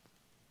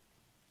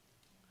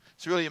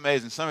 It's really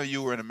amazing. Some of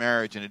you were in a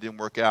marriage and it didn't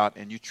work out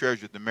and you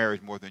treasured the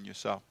marriage more than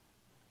yourself.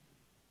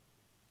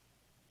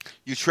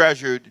 You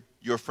treasured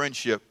your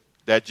friendship,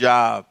 that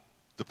job,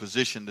 the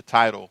position, the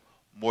title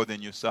more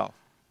than yourself.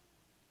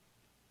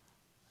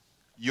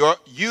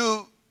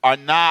 You are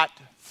not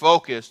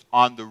focused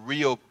on the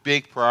real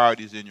big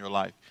priorities in your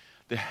life.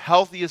 The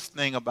healthiest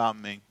thing about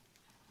me,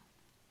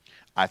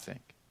 I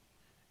think,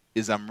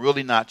 is I'm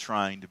really not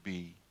trying to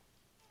be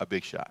a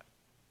big shot.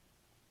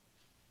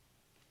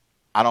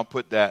 I don't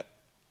put that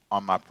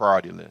on my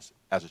priority list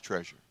as a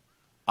treasure.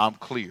 I'm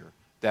clear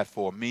that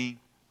for me,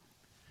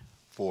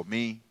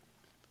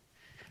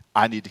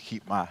 I need to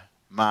keep my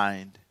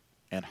mind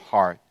and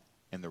heart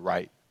in the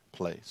right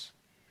place.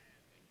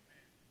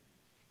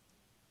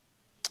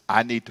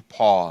 I need to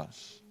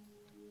pause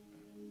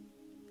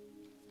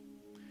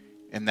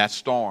in that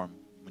storm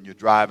when you're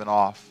driving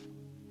off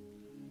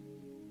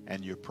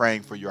and you're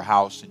praying for your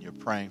house and you're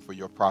praying for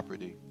your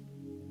property.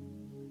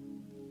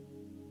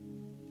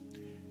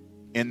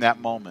 In that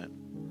moment,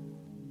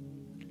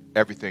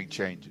 everything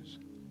changes.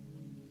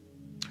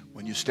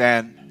 When you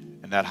stand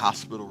in that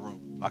hospital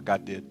room like I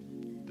did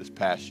this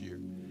past year,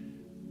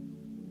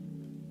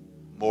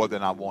 more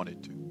than I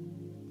wanted to.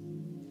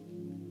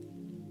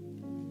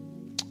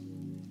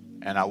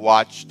 And I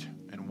watched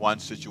in one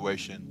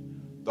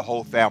situation the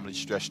whole family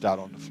stretched out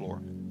on the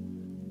floor.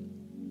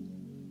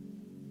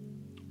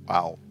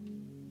 Wow.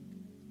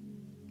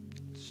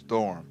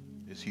 Storm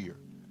is here.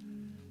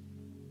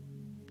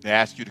 They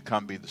ask you to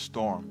come be the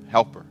storm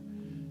helper.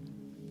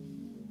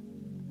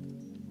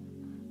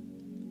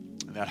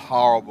 In that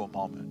horrible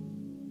moment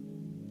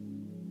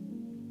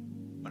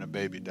when a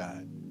baby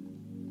died.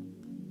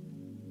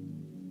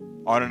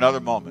 Or in another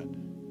moment,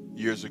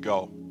 years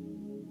ago,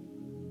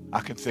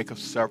 I can think of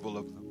several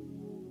of them.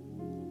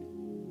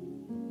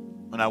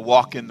 When I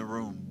walk in the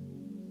room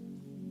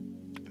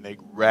and they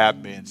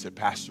grab me and say,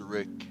 Pastor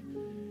Rick,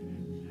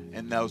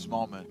 in those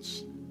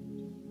moments,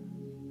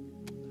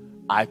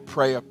 I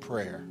pray a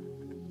prayer.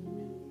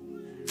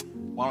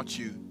 Why don't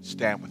you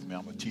stand with me?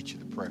 I'm going to teach you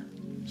the prayer.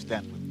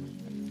 Stand with me.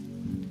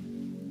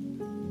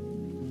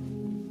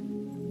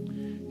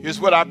 Here's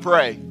what I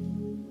pray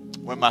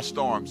when my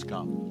storms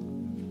come.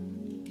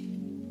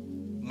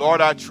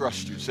 Lord, I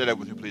trust you. Say that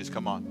with me, please.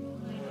 Come on.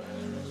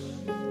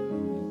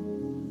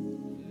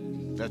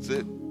 That's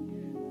it.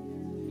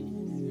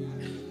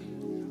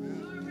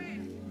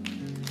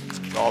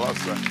 That's all I'll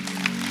say.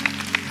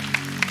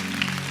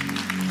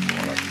 That's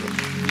all I'll say.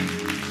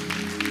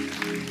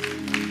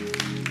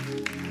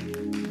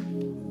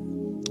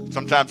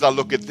 Sometimes I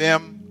look at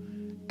them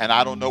and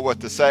I don't know what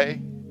to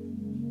say.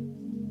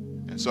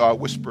 And so I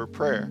whisper a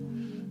prayer.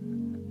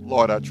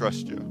 Lord, I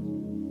trust you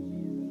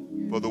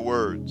for the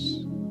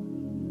words.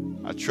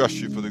 I trust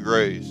you for the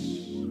grace.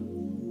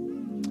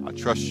 I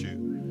trust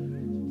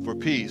you for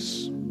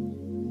peace.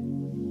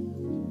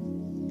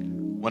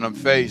 When I'm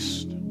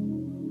faced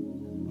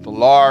with a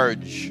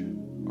large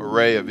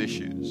array of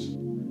issues,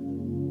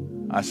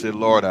 I say,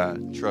 Lord, I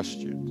trust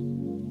you.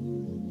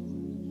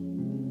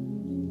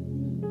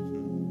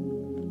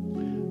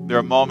 There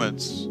are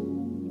moments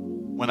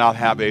when I'll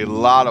have a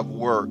lot of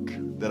work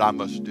that I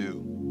must do.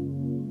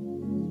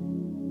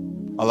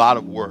 A lot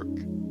of work,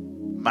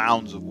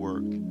 mounds of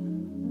work.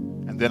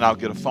 And then I'll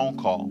get a phone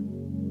call.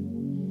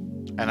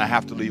 And I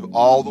have to leave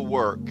all the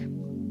work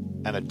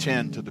and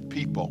attend to the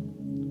people.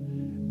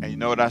 And you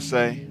know what I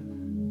say?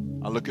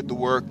 I look at the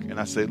work and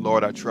I say,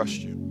 Lord, I trust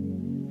you.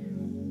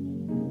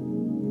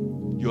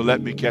 You'll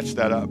let me catch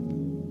that up.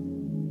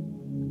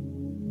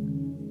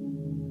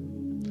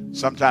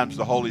 Sometimes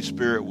the Holy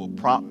Spirit will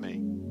prompt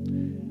me.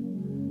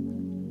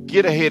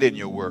 Get ahead in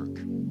your work.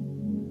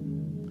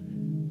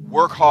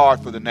 Work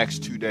hard for the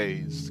next 2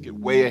 days. Get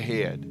way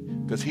ahead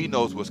because he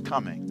knows what's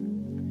coming.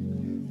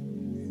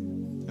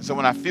 And so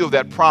when I feel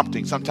that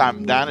prompting,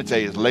 sometimes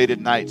Danite is late at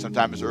night,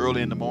 sometimes it's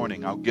early in the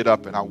morning. I'll get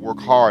up and I'll work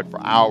hard for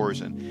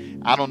hours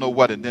and I don't know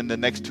what. And then the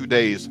next 2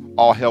 days,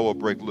 all hell will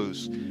break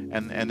loose.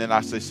 And then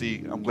I say,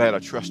 see, I'm glad I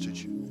trusted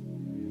you.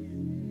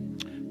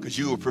 Because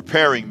you were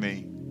preparing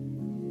me.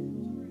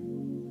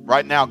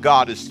 Right now,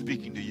 God is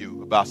speaking to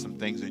you about some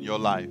things in your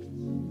life.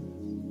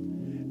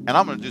 And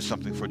I'm going to do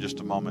something for just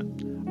a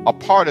moment. A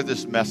part of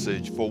this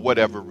message, for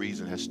whatever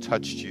reason, has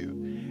touched you.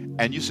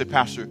 And you say,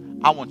 Pastor,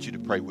 I want you to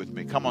pray with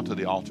me. Come onto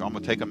the altar. I'm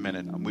going to take a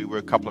minute. We were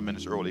a couple of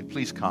minutes early.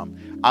 Please come.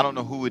 I don't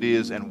know who it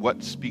is and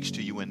what speaks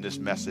to you in this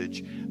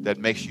message that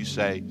makes you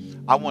say,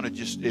 I want to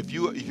just, if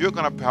you're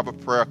going to have a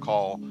prayer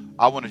call,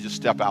 I want to just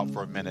step out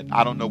for a minute.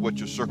 I don't know what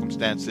your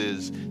circumstance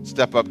is.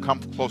 Step up, come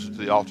closer to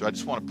the altar. I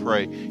just want to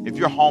pray. If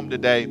you're home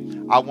today,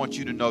 I want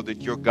you to know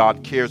that your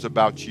God cares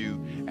about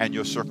you and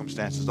your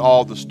circumstances,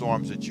 all the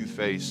storms that you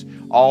face,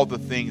 all the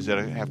things that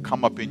have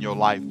come up in your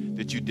life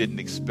that you didn't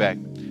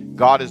expect.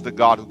 God is the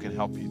God who can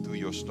help you through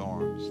your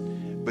storms.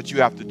 But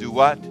you have to do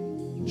what?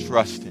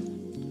 Trust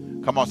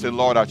him. Come on, say,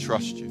 Lord, I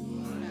trust you.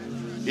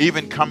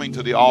 Even coming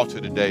to the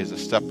altar today is a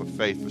step of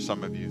faith for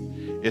some of you.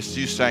 It's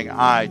you saying,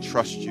 I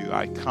trust you.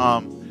 I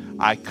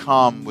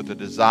come with a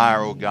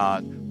desire, oh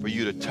God, for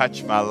you to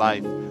touch my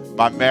life,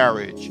 my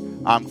marriage.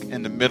 I'm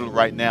in the middle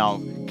right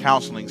now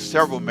counseling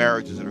several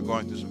marriages that are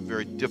going through some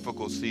very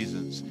difficult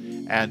seasons.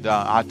 And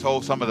I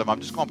told some of them, I'm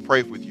just going to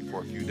pray with you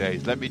for a few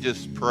days. Let me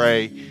just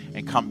pray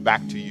and come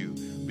back to you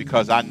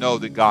because I know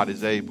that God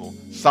is able.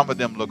 Some of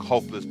them look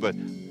hopeless, but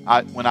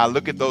when I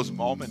look at those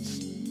moments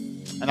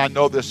and I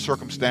know their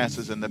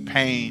circumstances and the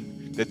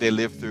pain that they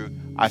live through,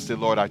 I say,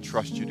 Lord, I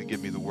trust you to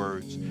give me the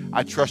words.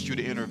 I trust you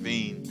to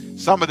intervene.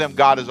 Some of them,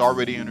 God has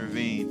already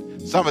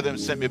intervened. Some of them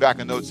sent me back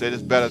a note, said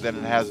it's better than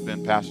it has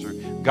been, Pastor.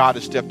 God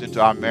has stepped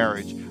into our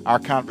marriage. Our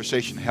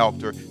conversation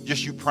helped, or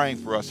just you praying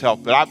for us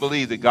helped. But I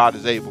believe that God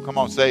is able. Come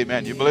on, say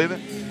amen. You believe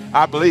it?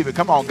 I believe it.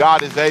 Come on,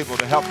 God is able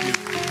to help you.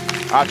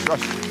 I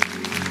trust you.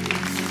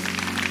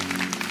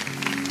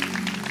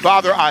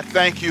 Father, I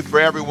thank you for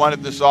everyone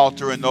at this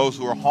altar and those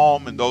who are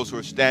home and those who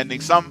are standing.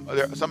 Some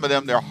of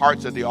them, their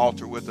hearts at the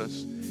altar with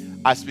us.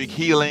 I speak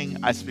healing.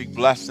 I speak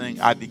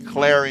blessing. I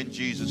declare in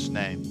Jesus'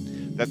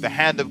 name that the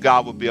hand of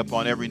God will be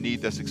upon every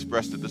need that's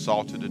expressed at this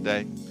altar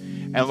today.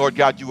 And Lord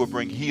God, you will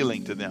bring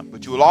healing to them,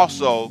 but you will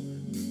also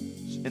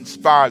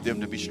inspire them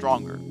to be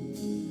stronger.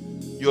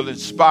 You'll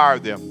inspire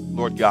them,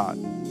 Lord God,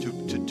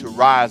 to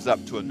rise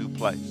up to a new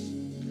place.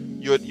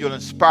 You'll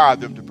inspire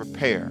them to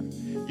prepare.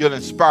 You'll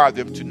inspire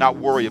them to not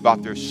worry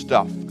about their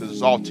stuff because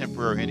it's all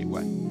temporary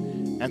anyway.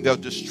 And they'll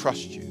just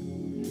trust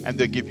you. and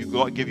they'll give you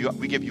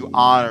we give you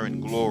honor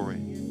and glory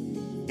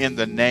in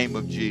the name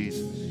of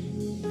Jesus.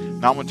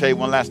 Now I'm going to tell you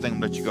one last thing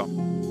and let you go.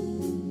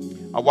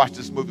 I watched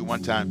this movie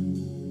one time,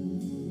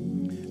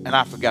 and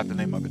I forgot the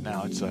name of it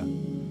now. It's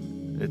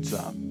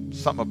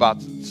something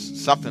about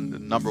something, the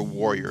number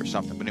warrior or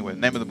something. But anyway, the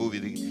name of the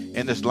movie,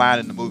 in this line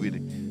in the movie,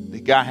 the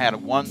guy had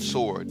one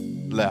sword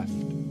left,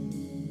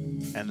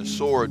 and the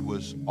sword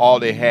was all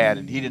they had,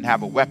 and he didn't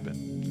have a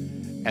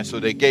weapon. And so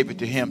they gave it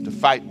to him to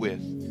fight with,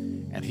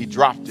 and he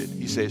dropped it.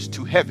 He said, it's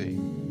too heavy.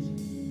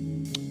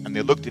 And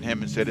they looked at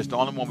him and said, it's the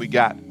only one we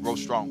got. Grow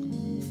stronger.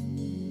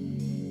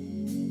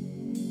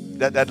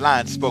 That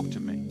line spoke to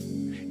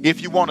me.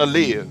 If you want to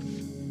live,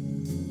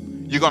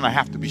 you're going to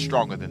have to be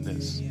stronger than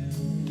this.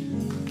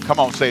 Come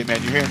on, say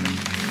amen. You hear me?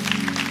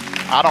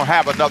 I don't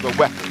have another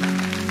weapon.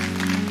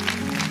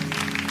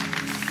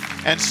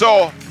 And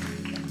so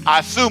I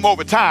assume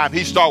over time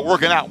he started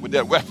working out with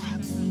that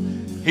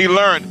weapon. He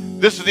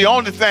learned this is the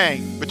only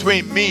thing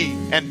between me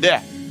and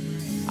death.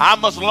 I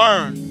must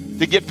learn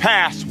to get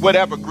past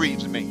whatever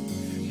grieves me.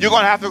 You're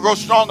going to have to grow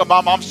stronger,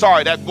 Mama. I'm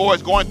sorry. That boy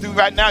is going through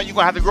right now. You're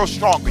going to have to grow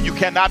stronger. You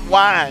cannot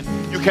whine.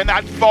 You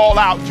cannot fall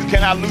out. You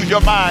cannot lose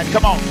your mind.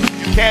 Come on.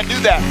 You can't do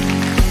that.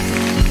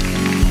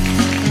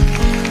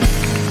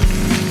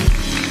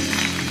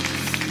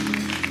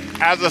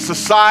 As a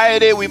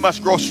society, we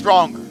must grow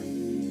stronger.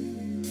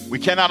 We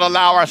cannot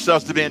allow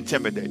ourselves to be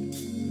intimidated.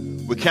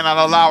 We cannot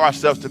allow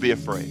ourselves to be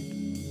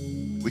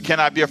afraid. We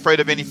cannot be afraid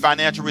of any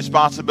financial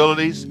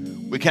responsibilities.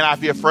 We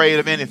cannot be afraid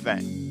of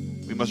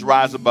anything. We must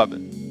rise above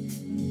it.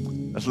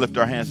 Let's lift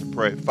our hands and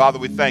pray. Father,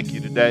 we thank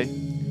you today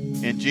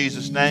in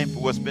Jesus' name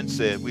for what's been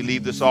said. We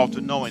leave this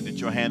altar knowing that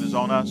your hand is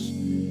on us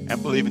and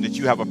believing that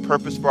you have a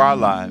purpose for our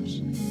lives.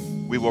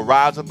 We will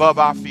rise above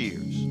our fears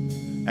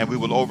and we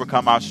will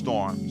overcome our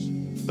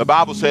storms. The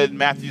Bible said in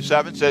Matthew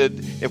 7, said,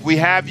 if we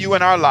have you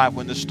in our life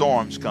when the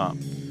storms come,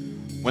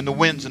 when the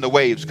winds and the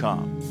waves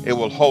come, it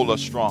will hold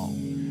us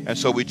strong. And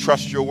so we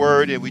trust your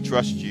word and we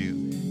trust you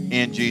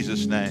in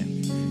Jesus'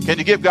 name. Can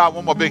you give God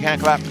one more big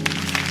hand clap?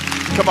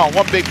 Come on,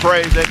 one big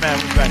praise. Amen.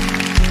 We thank you.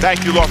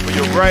 Thank you, Lord, for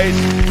your grace,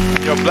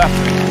 your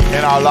blessing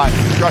in our life.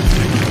 We trust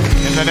you.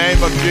 In the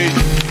name of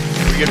Jesus,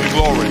 we give you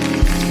glory.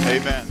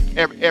 Amen.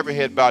 Every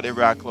head bowed,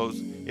 every eye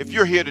closed. If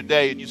you're here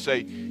today and you say,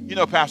 you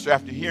know, Pastor,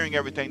 after hearing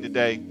everything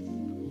today,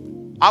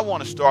 I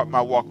want to start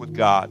my walk with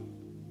God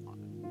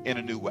in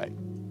a new way.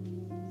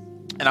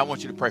 And I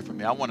want you to pray for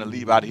me. I want to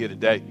leave out of here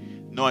today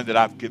knowing that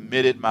I've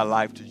committed my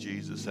life to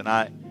Jesus. And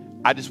I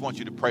just want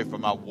you to pray for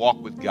my walk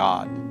with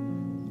God.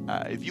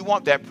 If you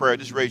want that prayer,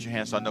 just raise your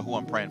hand so I know who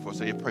I'm praying for.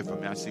 Say, yeah, pray for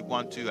me. I see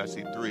 1, 2, I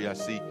see 3,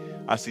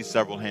 I see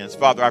several hands.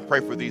 Father, I pray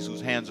for these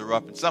whose hands are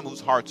up and some whose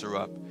hearts are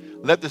up.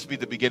 Let this be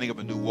the beginning of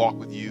a new walk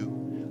with you.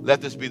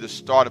 Let this be the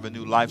start of a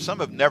new life. Some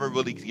have never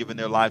really given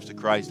their lives to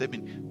Christ. They've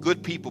been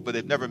good people, but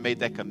they've never made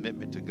that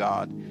commitment to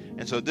God.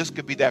 And so this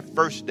could be that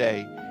first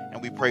day,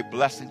 and we pray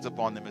blessings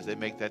upon them as they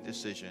make that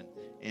decision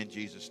in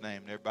Jesus'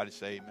 name. And everybody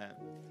say amen.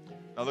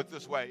 Now look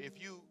this way.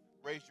 If you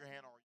raise your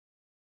hand.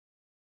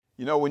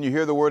 You know, when you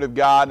hear the word of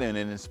God and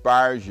it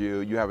inspires you,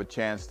 you have a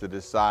chance to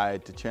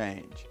decide to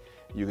change.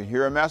 You can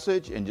hear a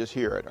message and just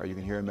hear it, or you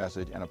can hear a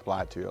message and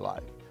apply it to your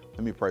life.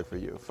 Let me pray for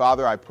you.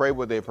 Father, I pray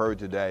what they've heard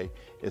today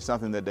is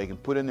something that they can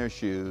put in their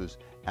shoes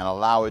and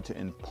allow it to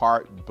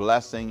impart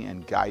blessing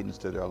and guidance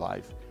to their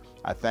life.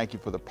 I thank you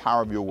for the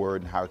power of your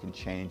word and how it can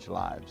change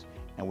lives.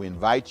 And we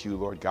invite you,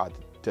 Lord God,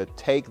 to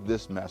take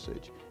this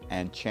message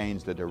and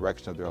change the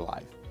direction of their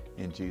life.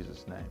 In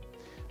Jesus' name.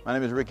 My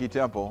name is Ricky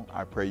Temple.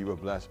 I pray you were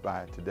blessed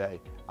by it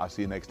today. I'll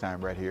see you next time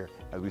right here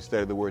as we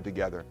study the Word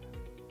together